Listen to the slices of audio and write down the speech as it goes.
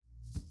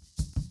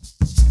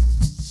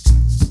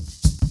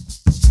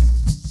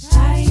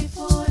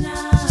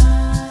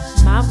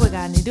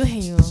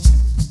Aniduheyu.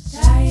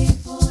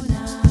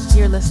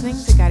 You're listening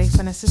to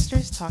Garifuna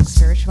Sisters Talk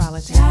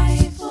Spirituality.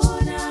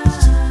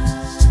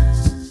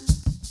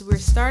 We're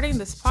starting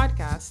this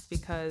podcast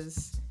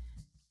because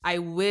I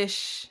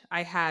wish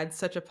I had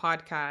such a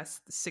podcast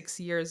 6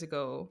 years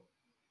ago.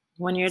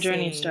 When your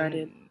journey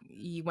started.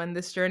 When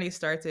this journey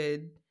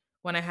started,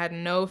 when I had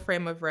no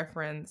frame of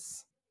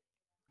reference,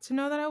 to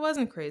know that I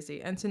wasn't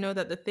crazy and to know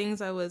that the things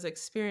I was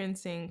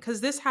experiencing,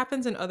 because this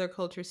happens in other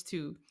cultures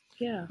too.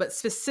 Yeah. But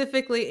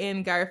specifically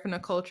in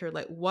Garifuna culture,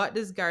 like what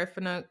does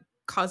Garifuna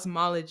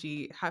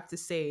cosmology have to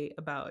say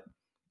about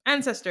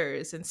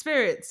ancestors and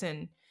spirits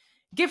and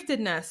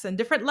giftedness and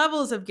different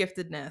levels of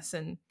giftedness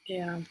and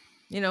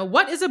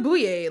what is a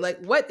buye? Like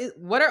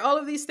what are all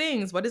of these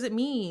things? What does it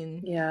mean?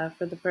 Yeah,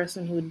 for the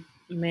person who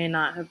may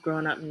not have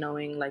grown up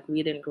knowing, like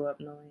we didn't grow up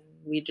knowing.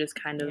 We just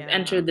kind of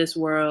entered this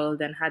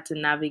world and had to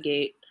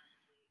navigate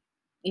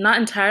not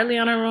entirely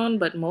on our own,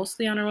 but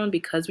mostly on our own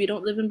because we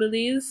don't live in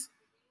Belize,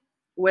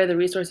 where the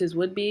resources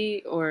would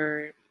be,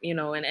 or, in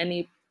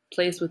any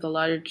place with a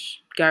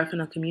large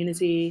Garifuna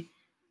community.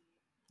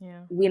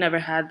 Yeah. We never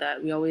had that.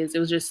 It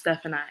was just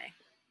Steph and I.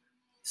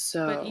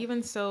 So, but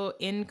even so,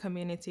 in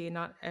community,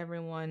 not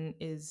everyone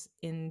is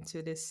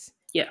into this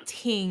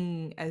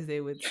ting, as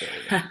they would say.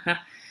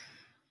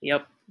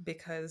 Yep.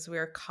 Because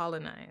we're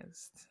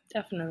colonized.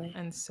 Definitely.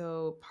 And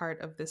so part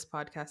of this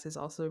podcast is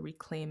also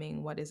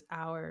reclaiming what is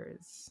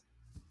ours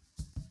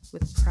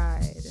with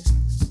pride.